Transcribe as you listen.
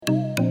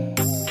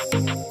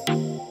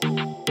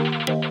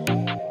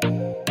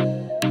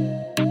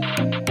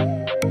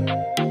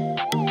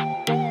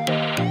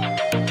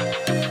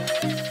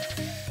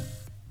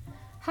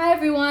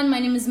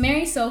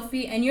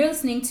Sophie, and you're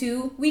listening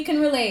to We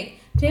Can Relate.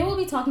 Today we'll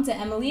be talking to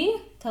Emily.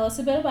 Tell us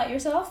a bit about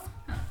yourself.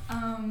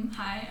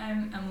 Hi,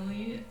 I'm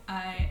Emily.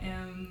 I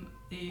am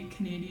a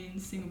Canadian,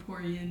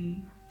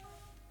 Singaporean,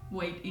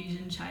 white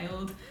Asian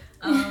child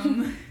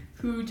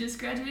who just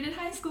graduated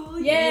high school.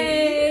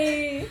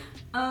 Yay!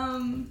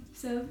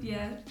 So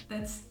yeah,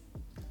 that's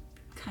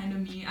kind of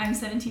me. I'm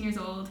 17 years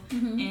old,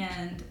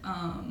 and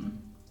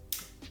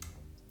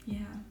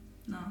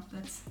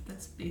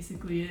that's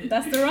basically it.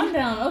 That's the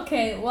rundown.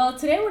 Okay, well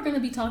today we're going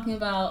to be talking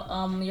about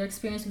your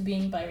experience with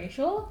being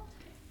biracial.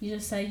 You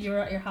just said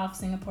you're half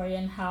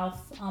Singaporean, half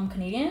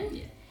Canadian.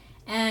 Yeah.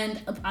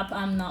 And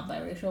I'm not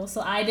biracial,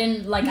 so I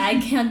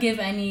can't give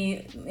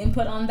any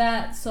input on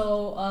that.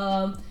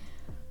 So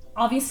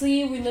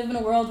obviously we live in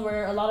a world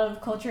where a lot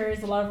of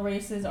cultures, a lot of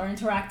races are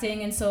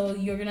interacting, and so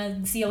you're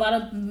gonna see a lot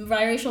of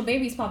biracial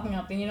babies popping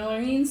up, and you know what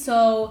I mean?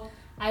 So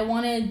I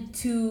wanted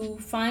to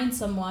find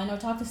someone or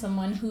talk to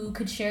someone who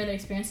could share their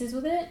experiences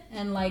with it,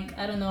 and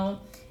I don't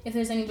know if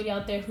there's anybody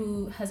out there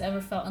who has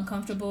ever felt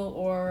uncomfortable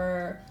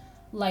or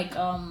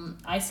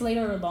isolated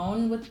or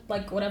alone with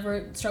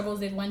whatever struggles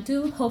they've went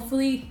to.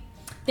 Hopefully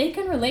they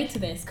can relate to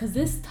this, because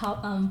this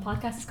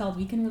podcast is called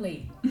We Can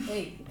Relate.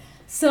 Wait.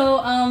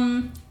 So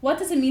what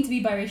does it mean to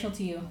be biracial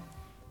to you?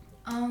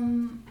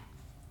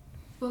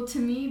 Well, to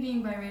me,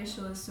 being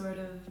biracial is sort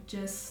of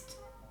just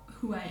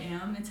who I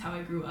am. It's how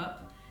I grew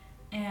up,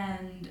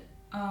 and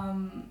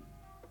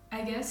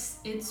I guess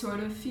it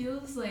sort of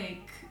feels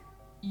like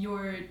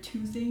you're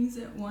two things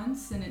at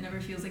once, and it never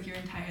feels like you're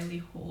entirely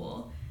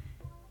whole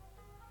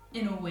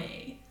in a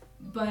way.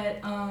 But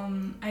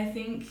I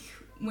think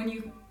when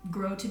you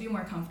grow to be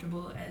more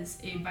comfortable as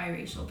a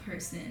biracial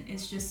person,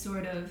 it's just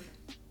sort of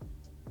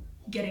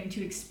getting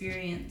to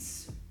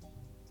experience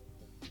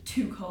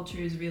two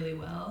cultures really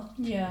well.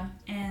 Yeah.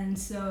 And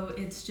so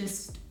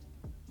it's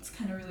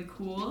kind of really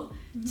cool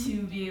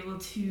to be able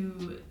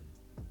to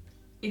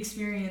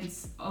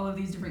experience all of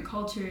these different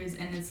cultures,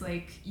 and it's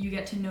like you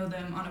get to know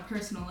them on a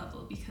personal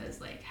level, because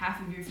half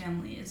of your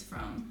family is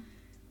from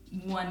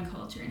one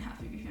culture and half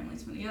of your family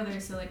is from the other.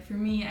 So for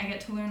me, I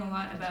get to learn a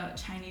lot about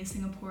Chinese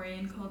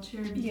Singaporean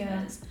culture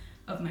because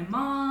of my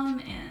mom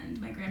and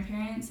my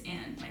grandparents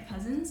and my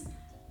cousins.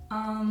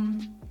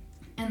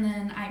 And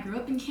then I grew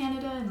up in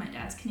Canada, and my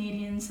dad's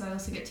Canadian, so I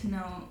also get to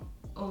know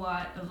a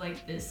lot of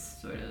this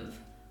sort of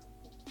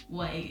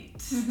white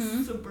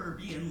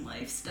suburban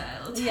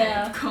lifestyle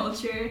type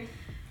culture.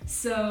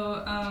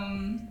 So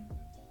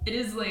it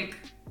is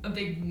a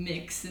big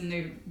mix, and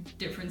there are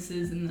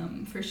differences in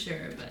them for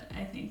sure, but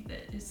I think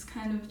that it's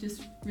kind of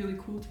just really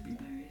cool to be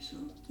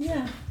biracial.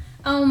 Yeah.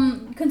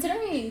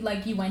 Considering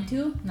you went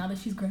to, now that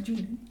she's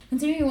graduated,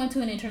 considering you went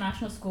to an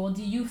international school,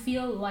 do you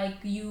feel like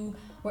you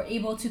were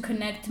able to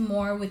connect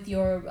more with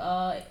your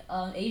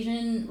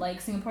Asian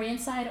Singaporean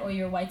side or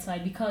your white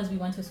side, because we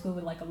went to school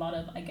with a lot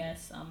of, I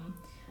guess,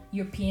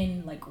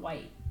 European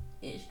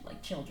white-ish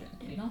children,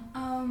 you know?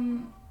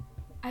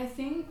 I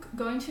think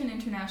going to an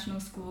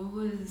international school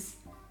was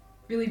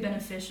really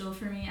beneficial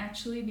for me,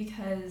 actually,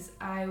 because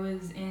I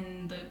was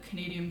in the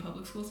Canadian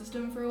public school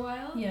system for a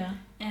while. Yeah.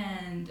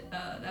 And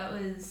it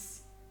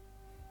was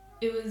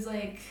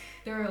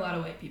there were a lot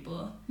of white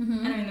people.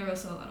 Mm-hmm. And I mean, there were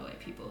also a lot of white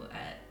people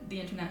at the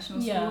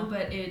international school,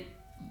 but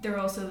there were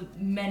also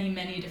many,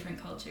 many different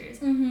cultures.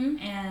 Mm-hmm.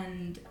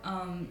 And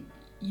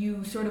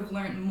you sort of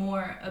learn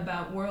more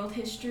about world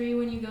history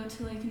when you go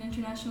to an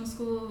international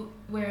school,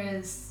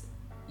 whereas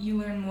you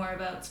learn more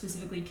about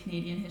specifically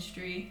Canadian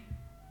history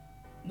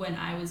when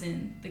I was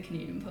in the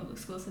Canadian public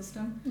school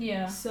system.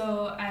 Yeah.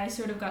 So I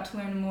sort of got to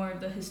learn more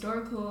of the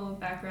historical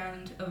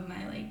background of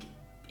my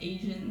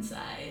Asian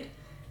side,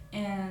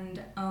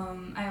 and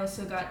I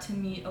also got to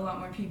meet a lot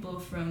more people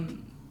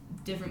from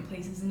different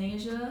places in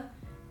Asia,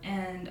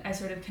 and I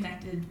sort of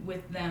connected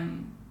with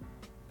them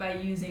by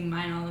using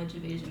my knowledge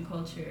of Asian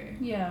culture.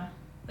 Yeah.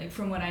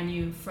 From what I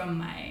knew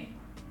from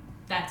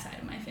that side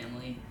of my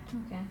family.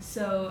 Okay.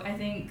 So I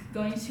think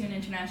going to an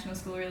international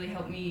school really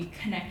helped me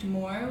connect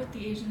more with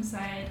the Asian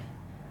side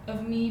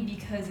of me,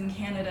 because in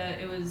Canada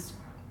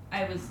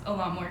I was a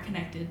lot more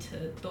connected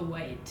to the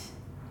white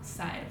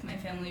side of my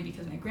family,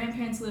 because my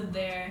grandparents lived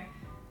there.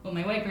 Well,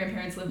 my white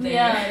grandparents lived there.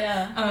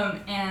 Yeah.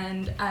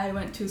 And I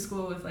went to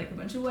school with a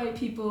bunch of white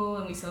people,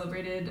 and we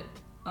celebrated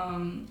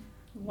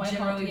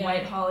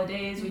white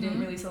holidays. Mm-hmm. We didn't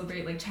really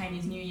celebrate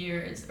Chinese New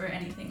Year's or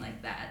anything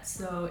like that.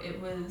 So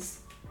it was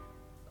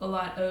a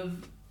lot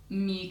of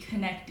me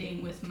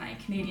connecting with my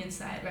Canadian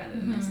side rather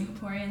than my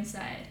Singaporean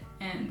side.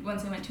 And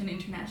once I went to an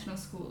international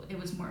school, it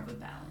was more of a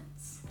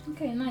balance.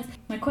 Okay, nice.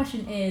 My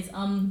question is,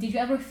 did you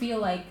ever feel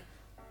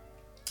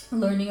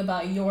learning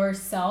about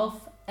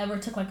yourself ever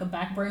took a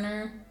back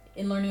burner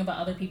in learning about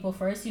other people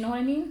first? You know what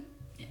I mean?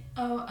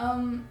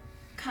 Oh,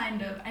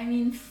 kind of. I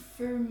mean,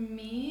 for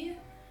me,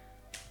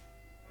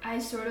 I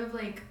sort of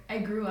I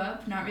grew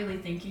up not really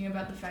thinking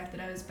about the fact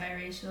that I was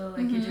biracial.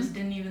 It just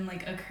didn't even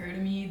occur to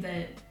me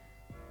that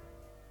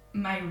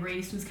my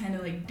race was kind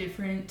of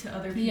different to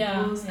other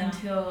people's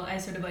until I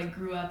sort of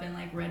grew up and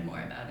read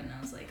more about it, and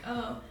I was like,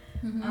 oh.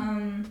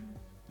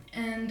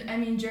 And I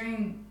mean,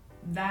 during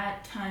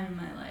that time in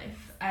my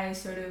life, I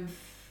sort of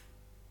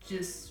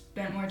just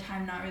spent more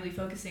time not really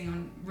focusing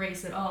on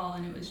race at all,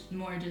 and it was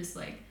more just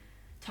like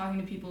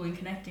talking to people and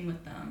connecting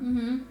with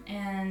them.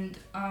 And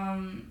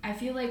I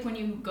feel like when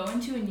you go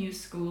into a new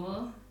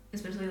school,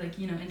 especially like,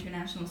 you know,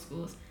 international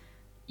schools,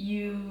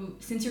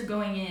 since you're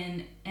going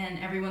in and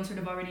everyone sort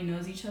of already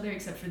knows each other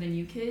except for the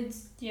new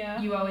kids,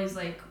 you always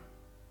like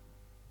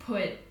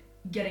put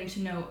getting to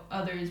know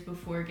others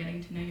before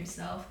getting to know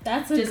yourself.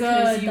 That's a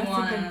good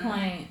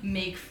point.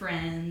 Make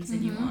friends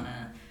and you want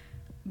to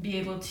be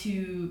able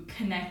to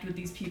connect with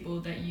these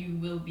people that you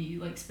will be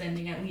like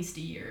spending at least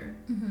a year,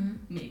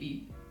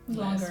 maybe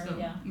longer, less,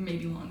 but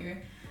maybe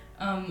longer,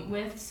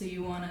 with. So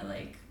you want to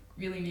like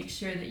really make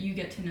sure that you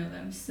get to know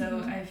them. So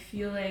I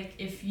feel like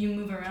if you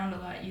move around a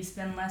lot, you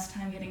spend less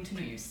time getting to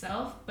know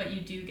yourself, but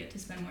you do get to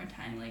spend more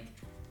time like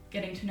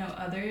getting to know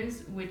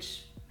others,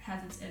 which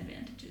has its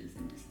advantages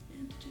and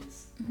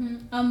disadvantages.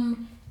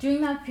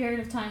 During that period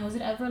of time, was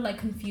it ever like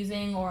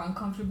confusing or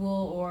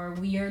uncomfortable or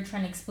weird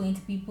trying to explain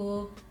to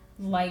people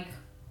like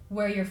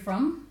where you're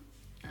from?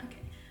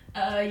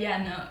 Okay.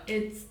 Yeah, no,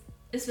 it's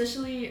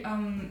especially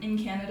in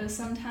Canada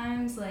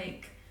sometimes,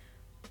 like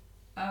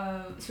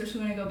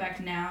especially when I go back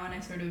now and I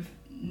sort of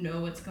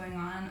know what's going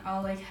on,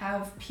 I'll like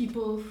have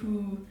people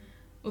who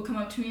will come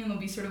up to me and they'll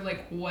be sort of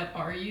like, what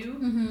are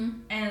you?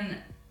 And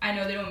I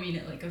know they don't mean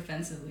it like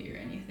offensively or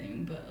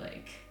anything, but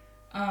like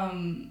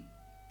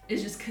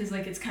it's just because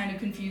like it's kind of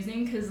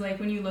confusing, because like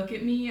when you look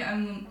at me,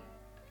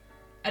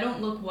 I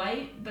don't look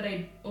white, but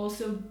I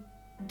also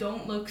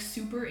don't look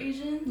super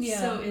Asian,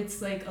 so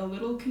it's like a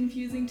little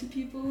confusing to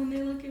people when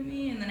they look at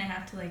me, and then I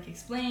have to like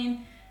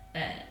explain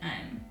that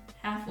I'm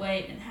half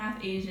white and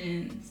half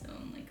Asian, so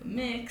I'm like a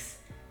mix.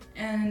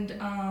 And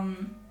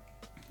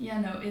yeah,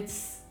 no,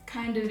 it's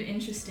kind of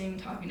interesting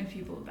talking to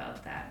people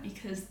about that,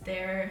 because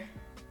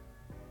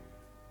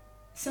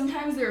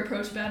sometimes their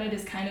approach about it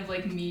is kind of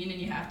like mean, and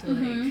you have to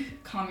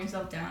like calm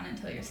yourself down and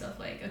tell yourself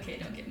like, okay,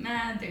 don't get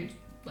mad, they're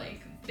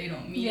like, they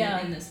don't mean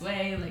it in this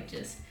way, like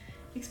just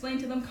explain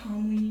to them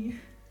calmly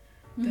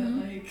that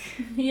like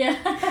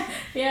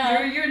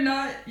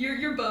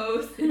you're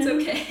both, it's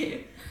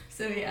okay.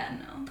 So yeah,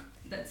 no,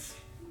 that's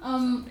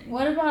something.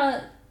 What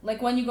about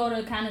like when you go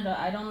to Canada?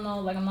 I don't know,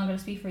 like I'm not gonna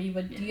speak for you,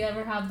 but do you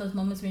ever have those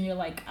moments when you're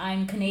like,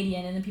 I'm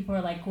Canadian, and then people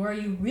are like, where are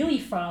you really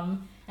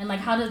from? And like,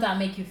 how does that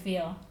make you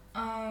feel?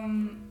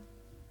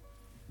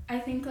 I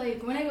think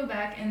like when I go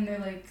back and they're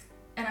like,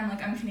 and I'm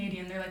like, I'm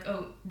Canadian, they're like,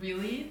 oh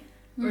really?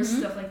 Or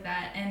stuff like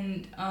that.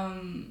 And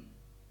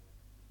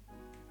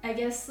I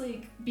guess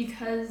like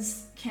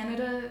because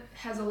Canada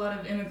has a lot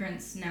of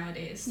immigrants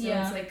nowadays, so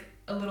it's like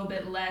a little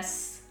bit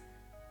less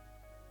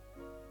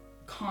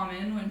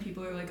common when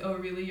people are like, oh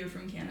really, you're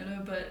from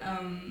Canada? But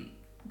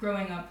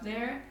growing up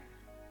there,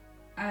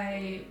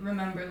 I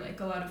remember like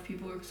a lot of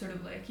people were sort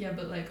of like, yeah,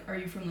 but like, are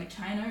you from like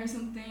China or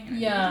something?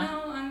 And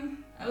I'm like, no,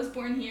 I was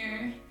born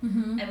here,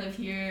 I live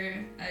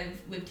here,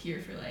 I've lived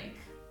here for like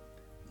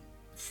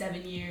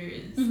 7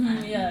 years.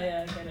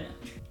 Yeah, I get it.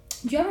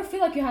 Do you ever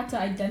feel like you had to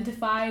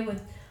identify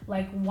with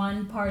like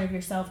one part of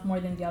yourself more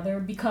than the other,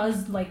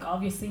 because like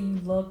obviously you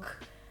look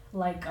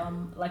like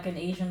an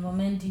Asian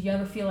woman? Did you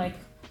ever feel like,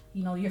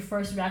 you know, your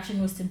first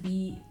reaction was to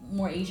be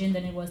more Asian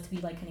than it was to be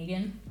like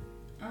Canadian?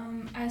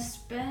 I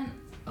spent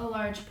a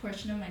large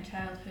portion of my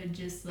childhood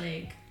just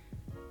like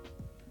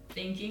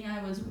thinking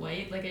I was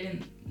white. Like I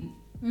didn't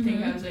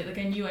think I was white, like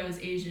I knew I was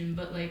Asian,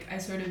 but like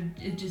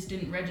it just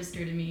didn't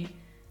register to me.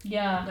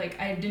 Like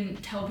I didn't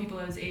tell people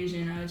I was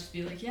Asian. I would just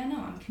be like, yeah, no,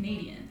 I'm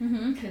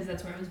Canadian, because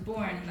that's where I was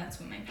born and that's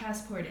what my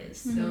passport is.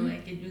 So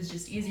like it was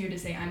just easier to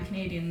say I'm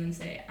Canadian than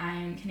say I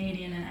am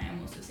Canadian and I am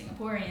also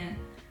Singaporean.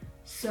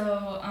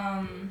 So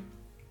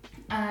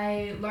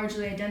I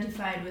largely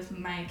identified with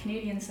my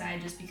Canadian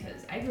side just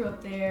because I grew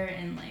up there,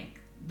 and like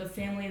the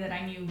family that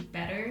I knew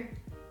better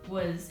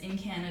was in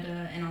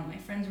Canada and all my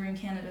friends were in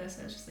Canada,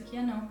 so I was just like,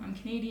 yeah, no, I'm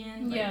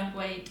Canadian, like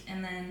white.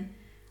 And then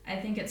I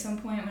think at some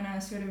point when I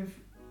was sort of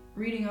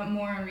reading up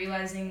more and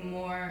realizing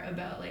more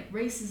about like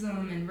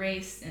racism and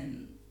race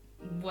and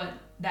what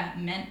that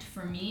meant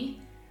for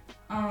me,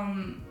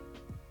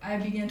 I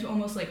began to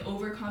almost like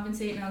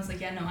overcompensate, and I was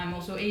like, yeah, no, I'm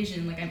also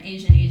Asian, like I'm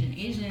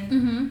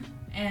Asian.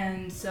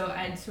 And so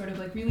I'd sort of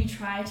like really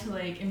try to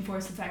like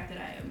enforce the fact that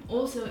I am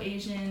also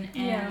Asian,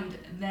 and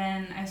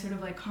then I sort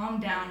of like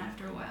calmed down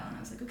after a while, and I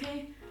was like,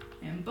 okay,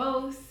 I am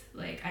both,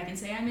 like I can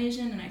say I'm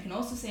Asian and I can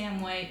also say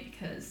I'm white,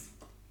 because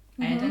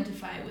I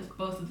identify with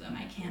both of them.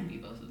 I can be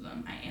both of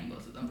them. I am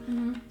both of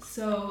them.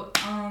 So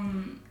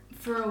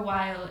for a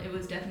while it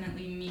was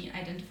definitely me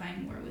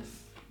identifying more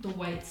with the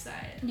white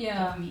side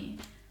of me,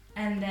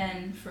 and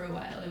then for a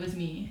while it was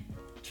me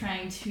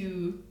trying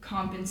to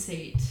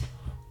compensate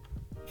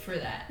for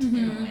that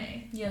in a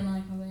way. Yeah, no, I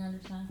completely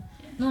understand.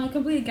 No, I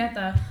completely get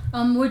that.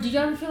 Did you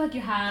ever feel like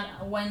you had,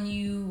 when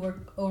you were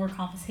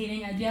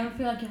overcompensating, did you ever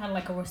feel like you had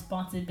like a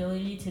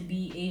responsibility to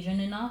be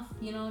Asian enough?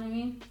 You know what I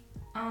mean?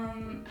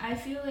 I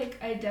feel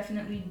like I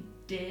definitely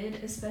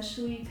did,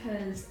 especially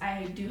because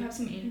I do have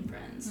some Asian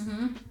friends.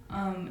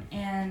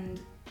 And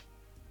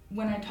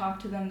when I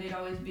talked to them, they'd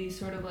always be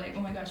sort of like, oh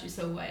my gosh, you're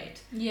so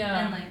white.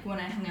 Yeah. And like when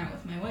I hung out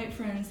with my white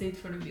friends, they'd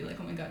sort of be like,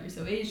 oh my god, you're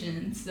so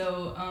Asian.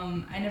 So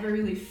I never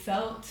really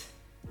felt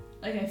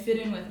like I fit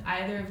in with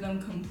either of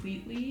them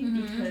completely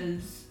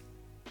because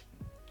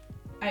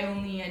I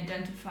only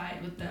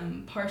identified with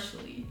them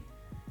partially.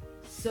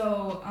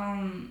 So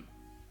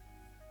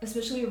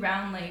especially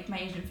around like my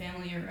Asian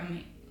family or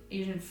my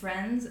Asian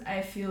friends,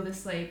 I feel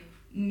this like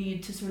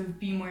need to sort of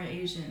be more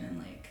Asian and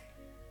like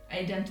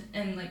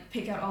like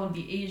pick out all of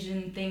the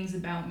Asian things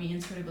about me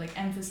and sort of like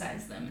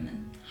emphasize them and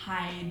then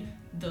hide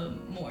the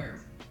more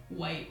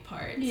white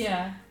parts.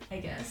 Yeah. I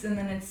guess. And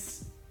then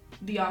it's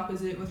the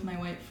opposite with my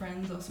white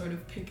friends. I'll sort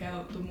of pick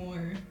out the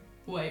more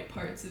white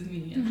parts of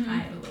me and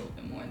hide a little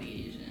bit more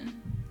the Asian.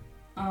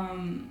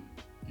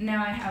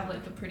 Now I have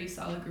like a pretty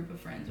solid group of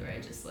friends where I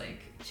just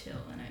like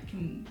chill and I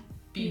can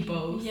be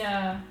both.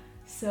 Yeah.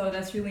 So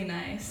that's really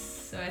nice.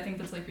 So I think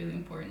that's like really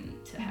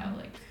important to have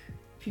like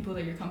people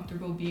that you're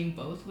comfortable being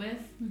both with.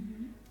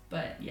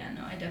 But yeah,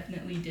 no, I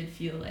definitely did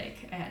feel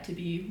like I had to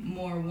be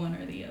more one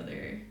or the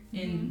other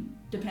in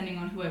depending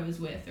on who I was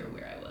with or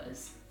where I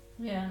was.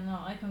 Yeah, no,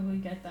 I completely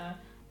get that.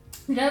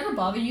 Did it ever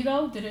bother you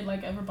though? Did it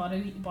like ever bother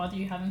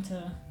you having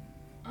to?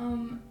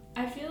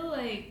 I feel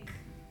like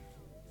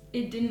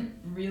it didn't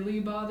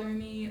really bother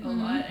me a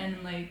lot,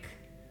 and like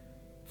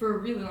for a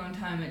really long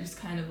time I just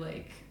kind of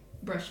like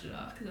brushed it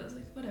off because I was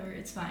like, whatever,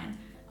 it's fine.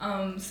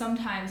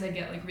 Sometimes I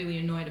get like really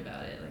annoyed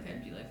about it. Like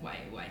I'd be like,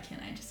 why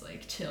can't I just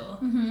like chill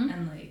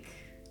and like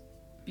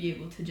be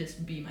able to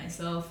just be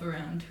myself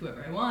around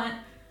whoever I want?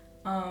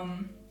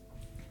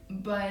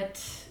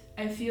 But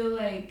I feel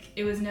like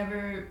it was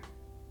never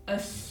a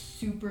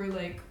super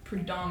like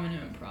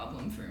predominant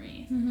problem for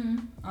me.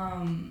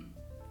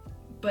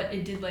 But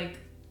it did like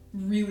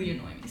really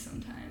annoy me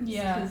sometimes.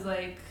 Yeah. Because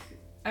like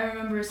I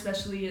remember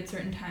especially at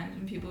certain times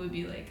when people would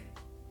be like,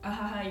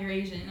 ahaha, you're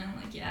Asian. And I'm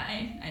like, yeah,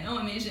 I know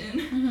I'm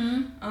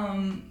Asian.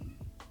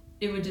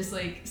 It would just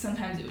like,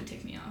 sometimes it would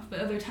tick me off.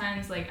 But other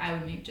times like I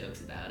would make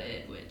jokes about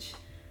it, which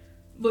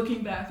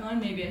looking back on,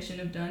 maybe I shouldn't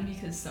have done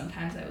because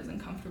sometimes I was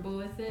uncomfortable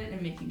with it,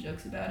 and making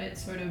jokes about it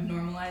sort of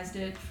normalized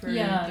it for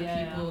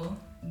the people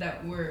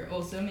that were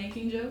also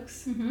making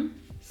jokes.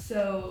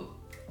 So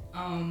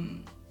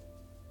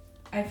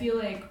I feel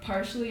like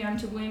partially I'm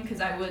to blame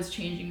because I was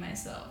changing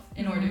myself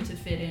in order to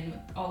fit in with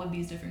all of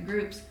these different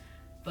groups.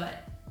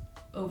 But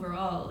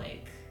overall,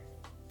 like,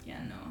 yeah,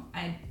 no,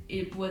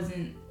 it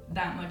wasn't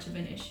that much of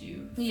an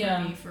issue for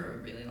me for a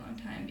really long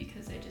time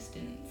because I just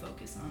didn't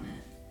focus on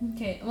it.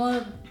 Okay,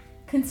 well,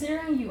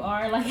 considering you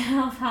are like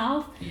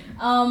half,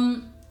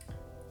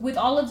 with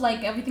all of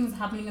like everything that's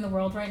happening in the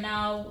world right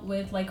now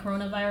with like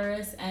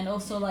coronavirus and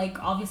also like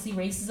obviously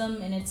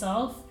racism in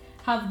itself,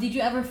 did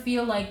you ever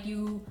feel like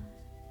you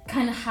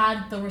kind of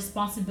had the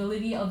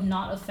responsibility of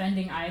not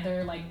offending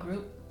either like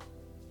group?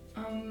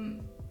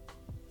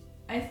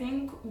 I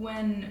think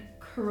when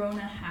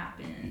Corona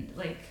happened,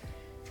 like,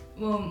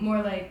 well,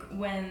 more like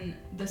when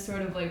the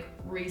sort of like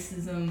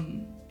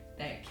racism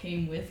that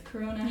came with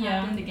Corona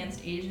happened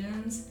against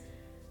Asians,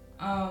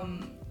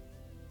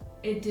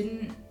 it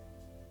didn't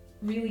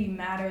really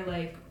matter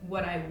like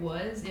what I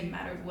was, it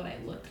mattered what I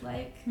looked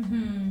like.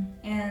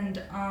 And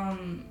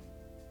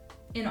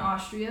in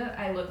Austria,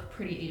 I look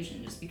pretty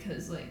Asian just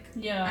because like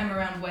I'm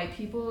around white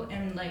people,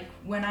 and like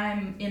when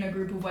I'm in a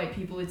group of white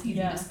people, it's easy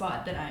to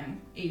spot that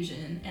I'm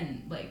Asian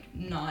and like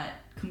not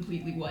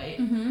completely white.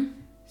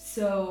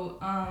 So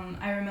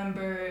I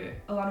remember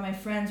a lot of my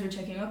friends were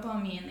checking up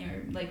on me, and they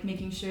were like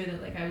making sure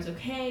that like I was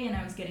okay and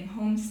I was getting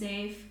home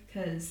safe,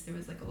 because there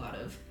was like a lot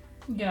of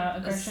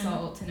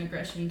assault and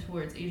aggression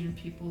towards Asian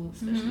people,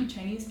 especially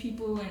Chinese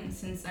people. And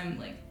since I'm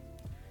like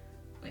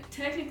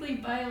technically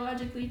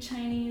biologically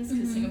Chinese,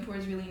 because Singapore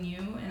is really new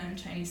and I'm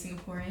Chinese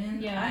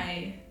Singaporean,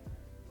 I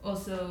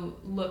also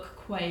look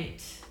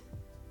quite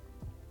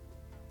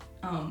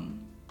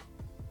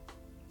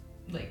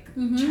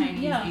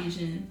Chinese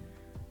Asian.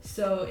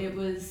 So it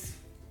was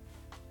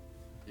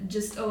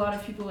just a lot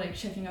of people like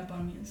checking up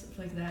on me and stuff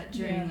like that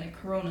during like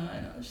Corona,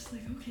 and I was just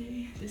like,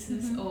 okay, this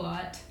is a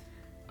lot.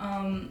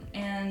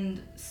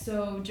 And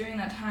so during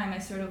that time I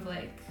sort of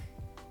like,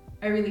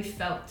 I really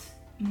felt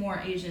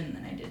more Asian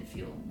than I did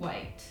feel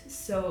white.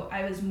 So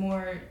I was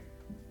more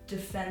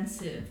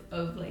defensive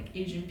of like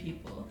Asian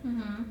people,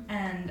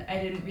 and I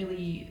didn't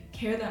really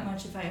care that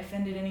much if I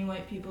offended any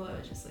white people. I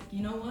was just like,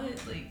 you know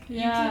what, like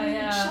you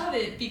can shove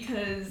it,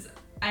 because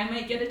I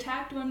might get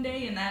attacked one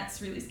day and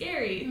that's really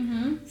scary.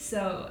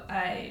 So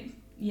I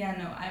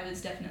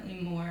was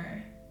definitely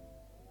more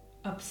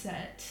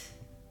upset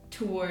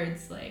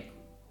towards like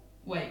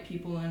white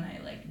people, and I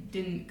like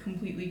didn't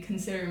completely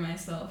consider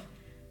myself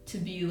to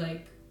be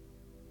like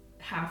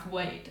half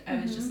white. I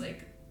was just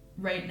like,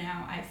 right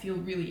now I feel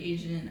really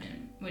Asian,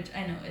 and which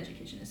I know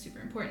education is super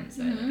important,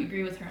 so I like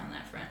agree with her on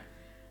that front.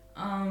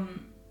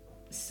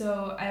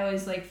 So I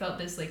always like felt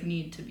this like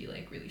need to be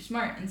like really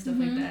smart and stuff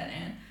like that,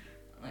 and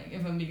like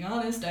if I'm being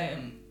honest,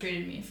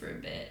 frustrated me for a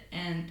bit,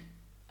 and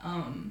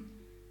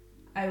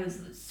I was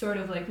sort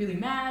of like really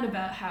mad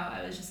about how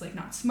I was just like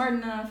not smart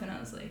enough, and I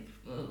was like,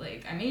 well,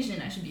 like, I'm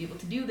Asian, I should be able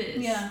to do this.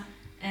 Yeah.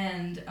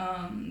 And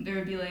there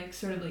would be like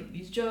sort of like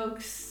these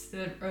jokes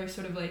that are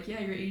sort of like,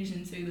 yeah, you're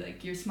Asian, so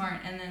like you're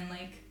smart. And then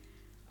like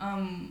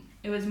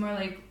it was more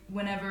like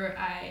whenever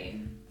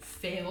I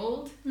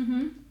failed,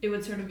 it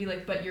would sort of be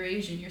like, but you're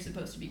Asian, you're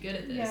supposed to be good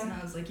at this. Yeah. And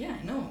I was like, yeah,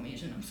 I know I'm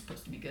Asian, I'm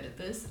supposed to be good at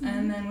this.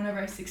 And then whenever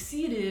I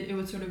succeeded, it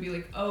would sort of be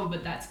like, oh,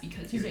 but that's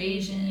because you're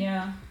Asian.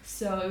 Yeah.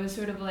 So it was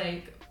sort of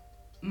like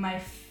my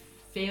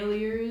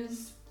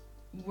failures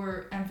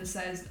were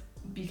emphasized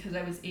because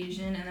I was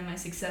Asian, and then my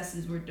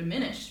successes were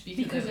diminished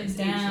because I was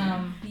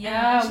Asian.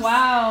 Yeah,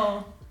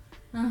 wow.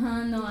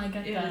 No, I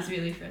get that. It was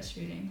really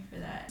frustrating for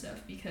that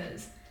stuff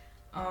because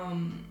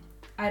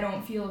I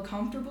don't feel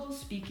comfortable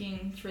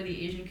speaking for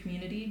the Asian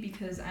community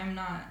because I'm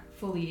not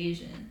fully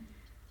Asian.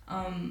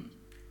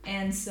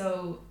 And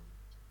so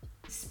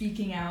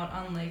speaking out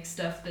on like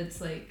stuff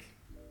that's like,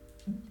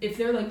 if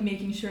they're like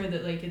making sure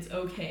that like it's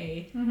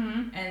okay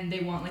and they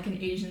want like an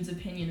Asian's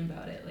opinion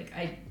about it, like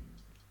I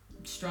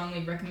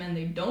strongly recommend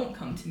they don't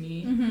come to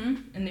me,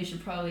 and they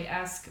should probably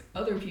ask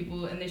other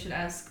people, and they should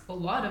ask a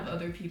lot of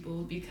other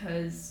people,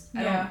 because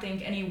I don't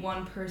think any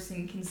one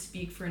person can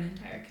speak for an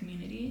entire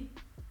community.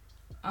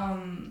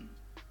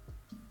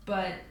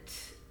 But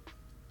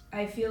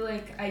I feel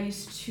like I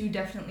used to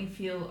definitely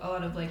feel a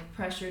lot of like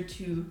pressure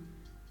to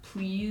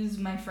please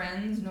my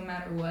friends no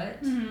matter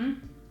what.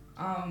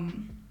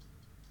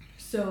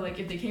 So like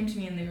if they came to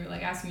me and they were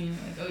like asking me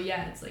like, oh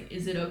yeah, it's like,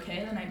 is it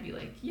okay? Then I'd be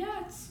like,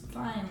 yeah, it's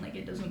fine, like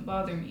it doesn't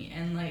bother me.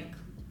 And like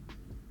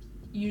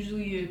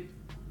usually it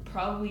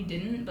probably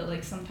didn't, but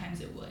like sometimes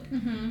it would.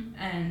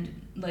 And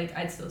like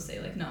I'd still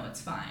say like, no,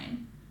 it's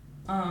fine.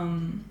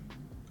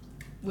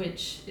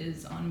 Which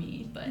is on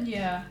me, but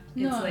it's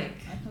like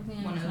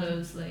one of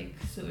those like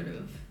sort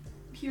of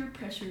peer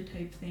pressure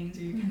type things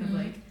where you're kind of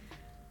like,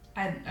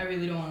 I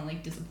really don't want to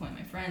like disappoint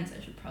my friends.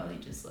 I should probably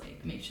just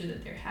like make sure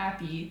that they're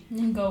happy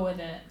and go with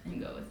it.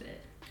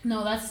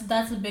 No,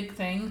 that's a big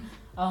thing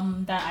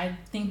that I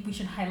think we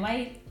should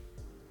highlight,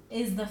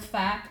 is the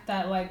fact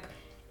that like,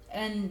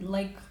 and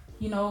like,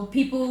 you know,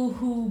 people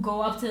who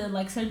go up to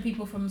like certain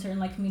people from certain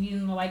like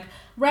communities and like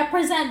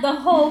represent the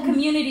whole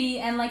community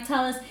and like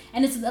tell us,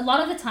 and it's a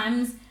lot of the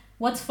times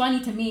what's funny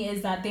to me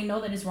is that they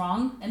know that it's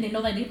wrong, and they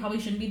know that they probably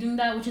shouldn't be doing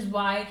that, which is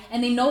why,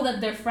 and they know that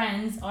their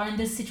friends are in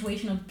this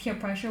situation of peer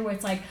pressure where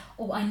it's like,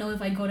 oh, I know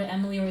if I go to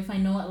Emily, or if I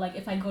know, like,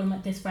 if I go to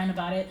this friend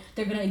about it,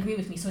 they're gonna agree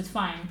with me, so it's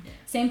fine.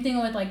 Same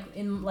thing with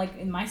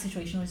in my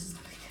situation, which is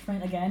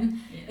different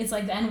again. It's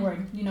like the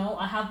N-word, you know.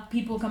 I have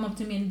people come up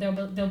to me and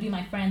they'll be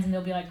my friends, and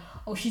they'll be like,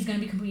 oh, she's gonna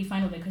be completely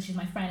fine with it because she's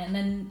my friend. And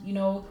then, you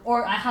know,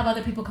 or I have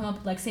other people come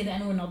up like say the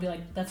N-word, and I'll be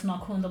like, that's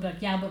not cool, and they'll be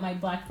like, yeah, but my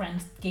black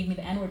friends gave me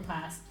the N-word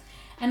pass.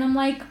 And I'm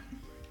like,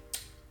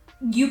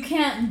 you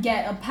can't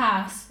get a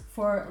pass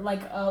for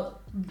like a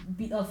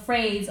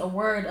phrase, a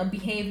word, a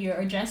behavior,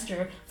 a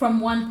gesture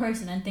from one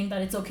person and think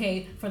that it's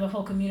okay for the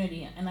whole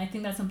community. And I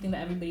think that's something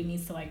that everybody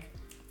needs to like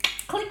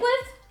click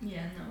with.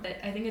 Yeah, no.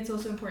 I think it's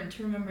also important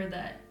to remember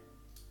that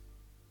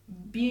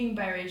being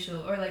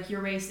biracial, or like your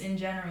race in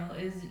general,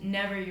 is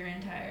never your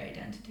entire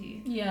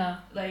identity. Yeah.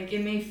 Like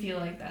it may feel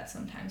like that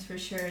sometimes, for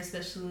sure,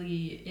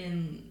 especially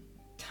in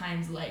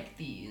times like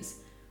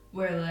these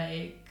where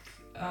like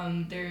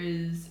there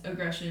is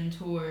aggression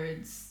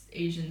towards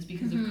Asians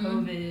because of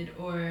COVID,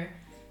 or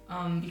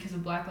because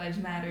of Black Lives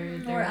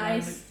Matter. Or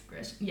ICE.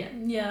 Yeah.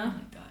 Oh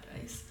my God,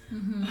 ICE.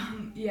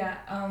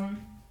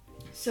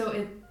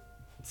 So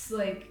it's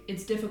like,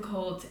 it's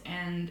difficult,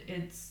 and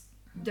it's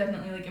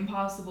definitely like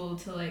impossible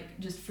to like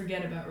just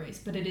forget about race,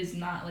 but it is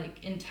not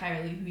like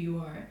entirely who you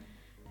are.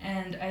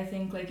 And I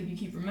think like if you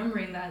keep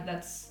remembering that,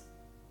 that's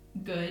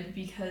good,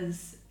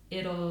 because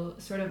it'll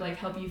sort of like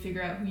help you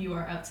figure out who you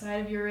are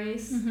outside of your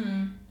race.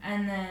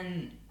 And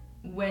then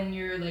when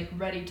you're like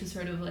ready to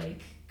sort of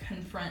like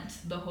confront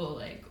the whole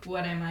like,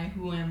 what am I,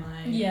 who am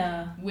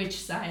I, which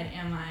side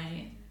am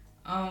I,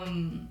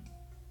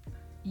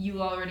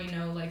 you already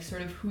know like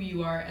sort of who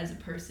you are as a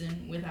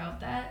person without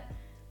that,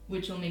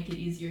 which will make it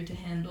easier to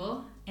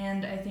handle.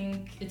 And I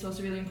think it's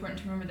also really important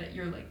to remember that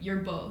you're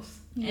both,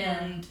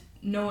 and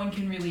no one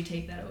can really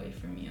take that away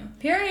from you.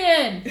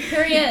 Period.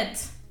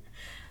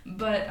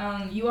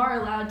 But you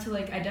are allowed to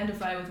like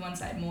identify with one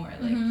side more.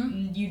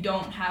 Like you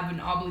don't have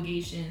an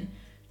obligation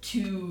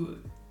to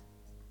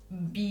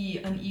be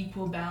an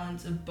equal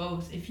balance of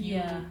both. If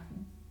you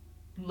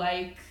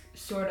like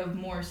sort of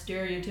more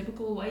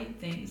stereotypical white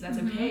things, that's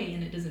okay,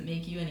 and it doesn't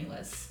make you any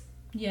less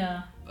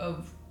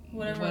of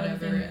whatever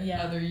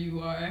other you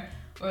are.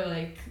 Or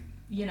like,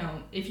 you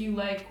know, if you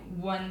like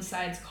one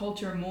side's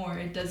culture more,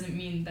 it doesn't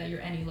mean that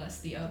you're any less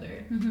the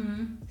other.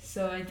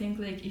 So I think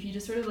like if you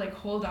just sort of like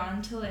hold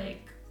on to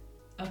like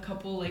a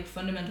couple like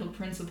fundamental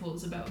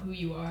principles about who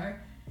you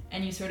are,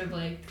 and you sort of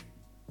like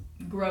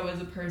grow as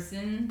a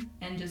person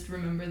and just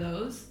remember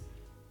those,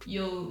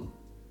 you'll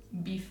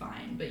be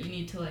fine. But you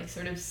need to like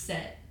sort of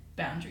set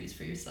boundaries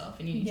for yourself,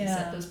 and you need to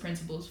set those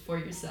principles for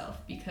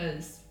yourself,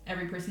 because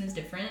every person is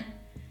different,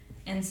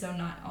 and so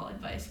not all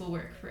advice will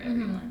work for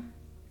everyone.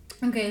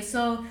 Okay,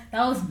 so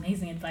that was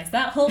amazing advice.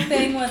 That whole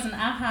thing was an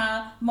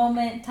aha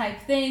moment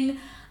type thing.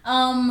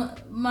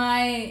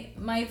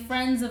 My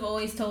friends have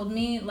always told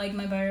me, like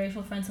my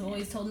biracial friends have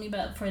always told me,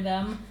 but for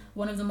them,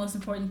 one of the most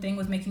important thing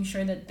was making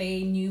sure that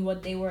they knew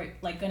what they were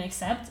like gonna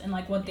accept and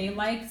like what they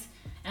liked.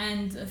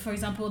 And for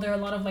example, there are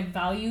a lot of like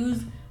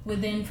values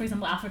within, for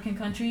example, African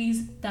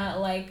countries that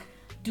like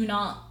do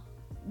not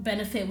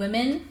benefit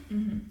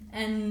women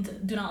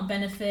and do not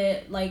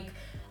benefit like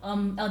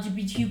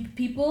LGBTQ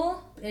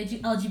people,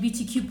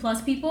 LGBTQ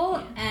plus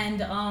people, and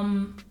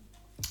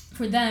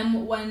for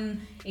them,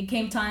 when it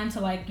came time to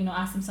like, you know,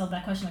 ask themselves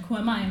that question, like who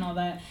am I and all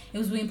that, it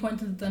was really important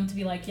to them to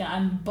be like, yeah,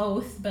 I'm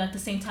both, but at the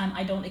same time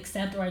I don't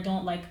accept, or I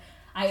don't like,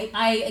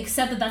 I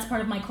accept that that's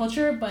part of my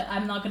culture, but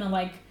I'm not gonna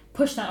like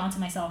push that onto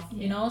myself,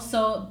 you know.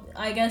 So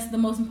I guess the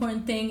most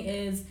important thing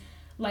is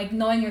like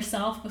knowing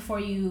yourself before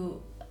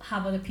you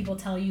have other people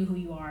tell you who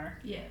you are.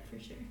 Yeah, for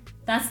sure.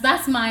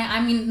 That's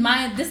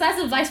my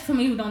that's advice from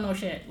me who don't know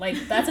shit. Like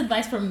that's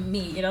advice from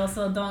me, you know.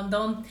 So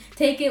don't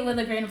take it with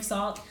a grain of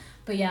salt.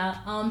 But yeah,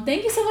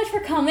 thank you so much for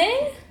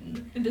coming.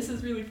 This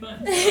is really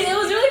fun. It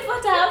was really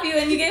fun to have you,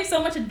 and you gave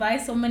so much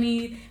advice, so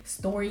many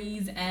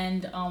stories,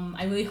 and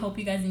I really hope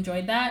you guys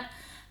enjoyed that.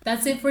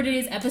 That's it for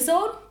today's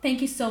episode.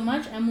 Thank you so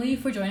much, Emily,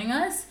 for joining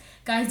us.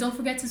 Guys, don't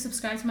forget to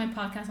subscribe to my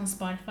podcast on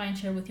Spotify and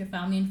share with your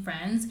family and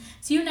friends.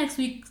 See you next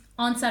week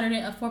on Saturday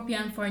at 4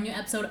 p.m. for a new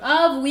episode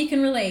of We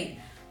Can Relate.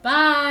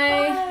 Bye!